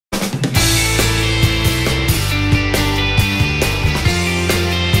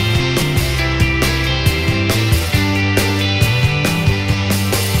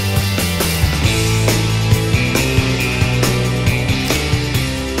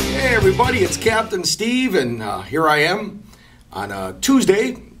everybody, it's Captain Steve, and here I am on a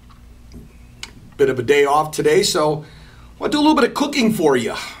Tuesday. Bit of a day off today, so I want to do a little bit of cooking for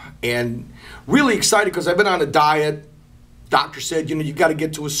you. And really excited because I've been on a diet. Doctor said, you got to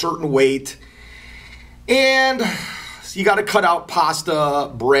get to a certain weight. And you got to cut out pasta,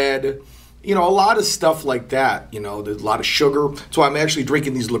 bread, a lot of stuff like that. There's a lot of sugar. So I'm actually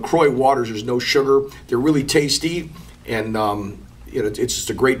drinking these LaCroix waters. There's no sugar. They're really tasty. And, it's just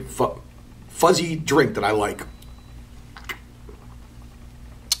a great fuzzy drink that I like.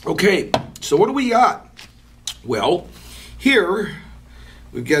 Okay, so what do we got? Well, here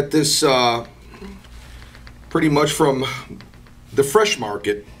we've got this pretty much from the fresh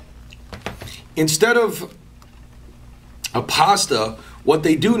market. Instead of a pasta, what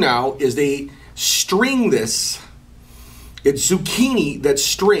they do now is they string this. It's zucchini that's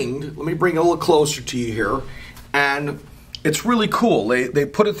stringed. Let me bring it a little closer to you here. And it's really cool. They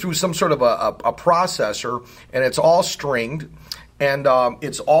put it through some sort of a processor, and it's all stringed, and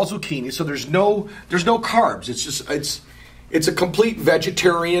it's all zucchini. So there's no carbs. It's a complete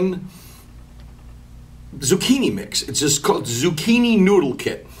vegetarian zucchini mix. It's just called Zucchini Noodle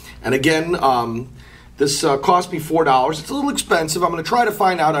Kit. And again, this cost me $4. It's a little expensive. I'm going to try to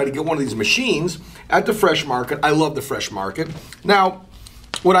find out how to get one of these machines at the fresh market. I love the fresh market. Now,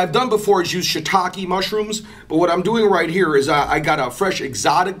 what I've done before is use shiitake mushrooms, but what I'm doing right here is I got a fresh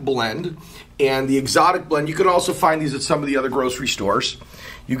exotic blend, and the exotic blend, you can also find these at some of the other grocery stores.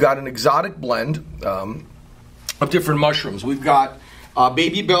 You got an exotic blend of different mushrooms. We've got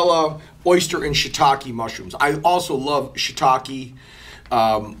Baby Bella, oyster, and shiitake mushrooms. I also love shiitake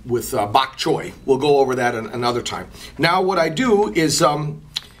with bok choy. We'll go over that another time. Now what I do is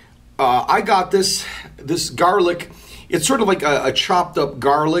I got this garlic. It's sort of like a chopped up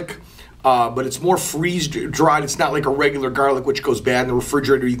garlic, but it's more freeze-dried. It's not like a regular garlic, which goes bad in the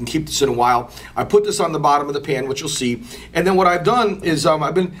refrigerator. You can keep this in a while. I put this on the bottom of the pan, which you'll see. And then what I've done is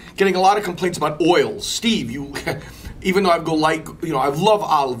I've been getting a lot of complaints about oils. Steve, even though I go light, I love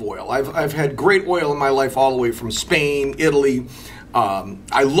olive oil. I've had great oil in my life all the way from Spain, Italy.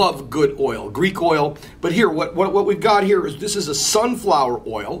 I love good oil, Greek oil. But here, what we've got here is this is a sunflower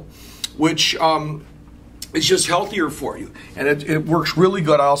oil, which it's just healthier for you, and it works really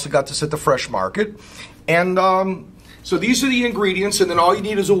good. I also got this at the fresh market, and so these are the ingredients, and then all you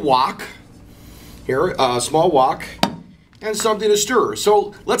need is a wok here, a small wok, and something to stir.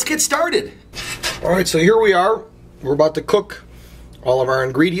 So let's get started. All right, so here we are. We're about to cook all of our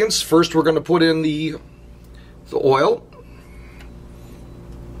ingredients. First, we're going to put in the oil.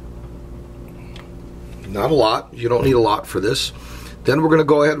 Not a lot. You don't need a lot for this. Then we're going to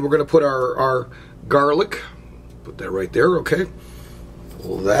go ahead and we're going to put our garlic. Put that right there, okay.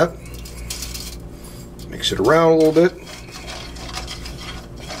 Pull that. Mix it around a little bit.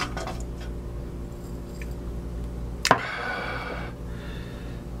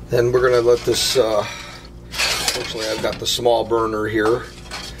 Then we're going to let this, unfortunately I've got the small burner here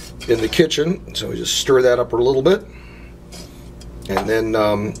in the kitchen, so we just stir that up a little bit. And then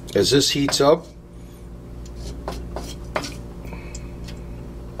as this heats up,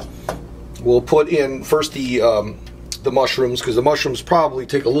 we'll put in first the mushrooms, because the mushrooms probably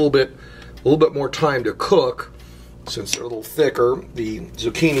take a little bit more time to cook since they're a little thicker. The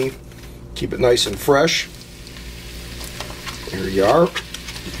zucchini, keep it nice and fresh. Here you are.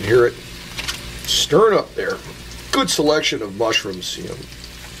 You can hear it stirring up there. Good selection of mushrooms.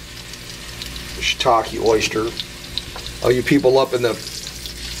 Shiitake, oyster. All you people up in the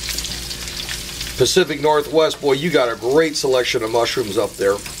Pacific Northwest, boy, you got a great selection of mushrooms up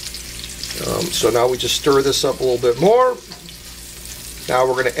there. So now we just stir this up a little bit more. Now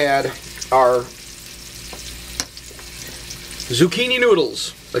we're going to add our zucchini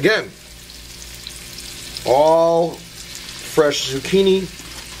noodles. Again, all fresh zucchini,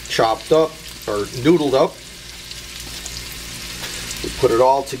 chopped up or noodled up. We put it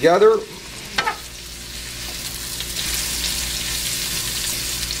all together.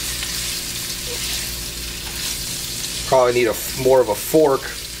 Probably need more of a fork.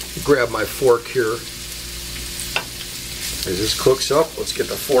 Grab my fork here. As this cooks up, let's get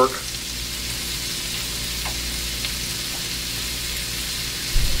the fork.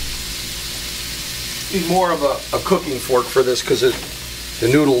 Need more of a cooking fork for this because the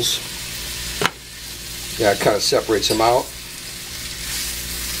noodles, it kind of separates them out.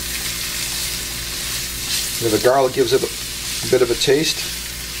 And the garlic gives it a bit of a taste.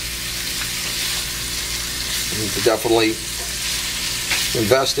 You need to definitely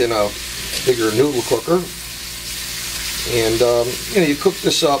invest in a bigger noodle cooker. And you cook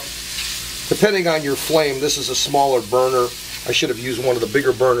this up. Depending on your flame, this is a smaller burner. I should have used one of the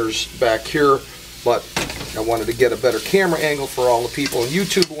bigger burners back here, but I wanted to get a better camera angle for all the people in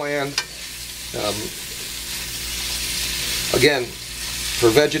YouTube land. Again, for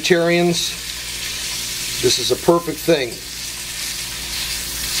vegetarians, this is a perfect thing.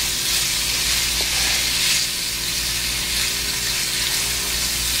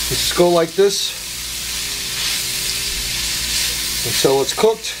 Just go like this until it's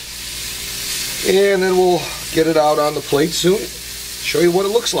cooked, and then we'll get it out on the plate soon. Show you what it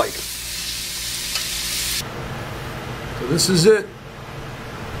looks like. So this is it.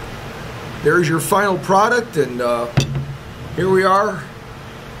 There's your final product, and here we are.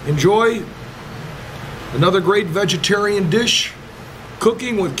 Enjoy another great vegetarian dish,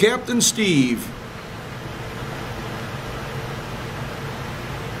 cooking with Captain Steve.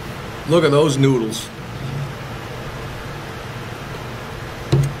 Look at those noodles.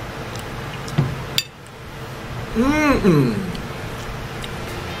 Mmm.